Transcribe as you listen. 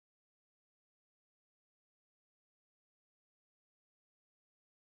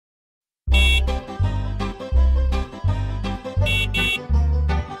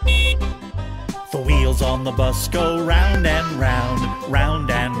wheels on the bus go round and round, round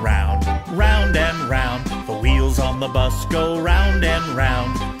and round, round and round. The wheels on the bus go round and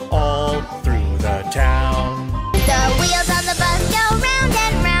round, all through the town. The wheels on the bus go round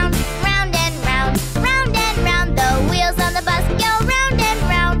and round, round and round, round and round. The wheels on the bus go round and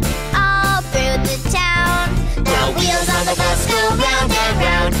round, all through the town. The wheels on the bus go round and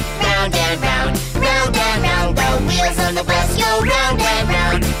round, round and round, round and round. The wheels on the bus go round and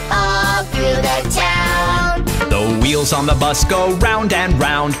round, all through the town. The wheels on the bus go round and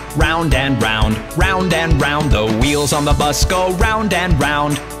round, round and round, round and round. The wheels on the bus go round and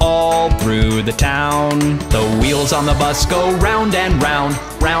round, all through the town. The wheels on the bus go round and round,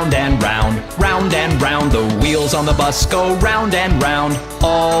 round and round, round and round. The wheels on the bus go round and round,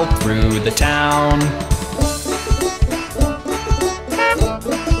 all through the town.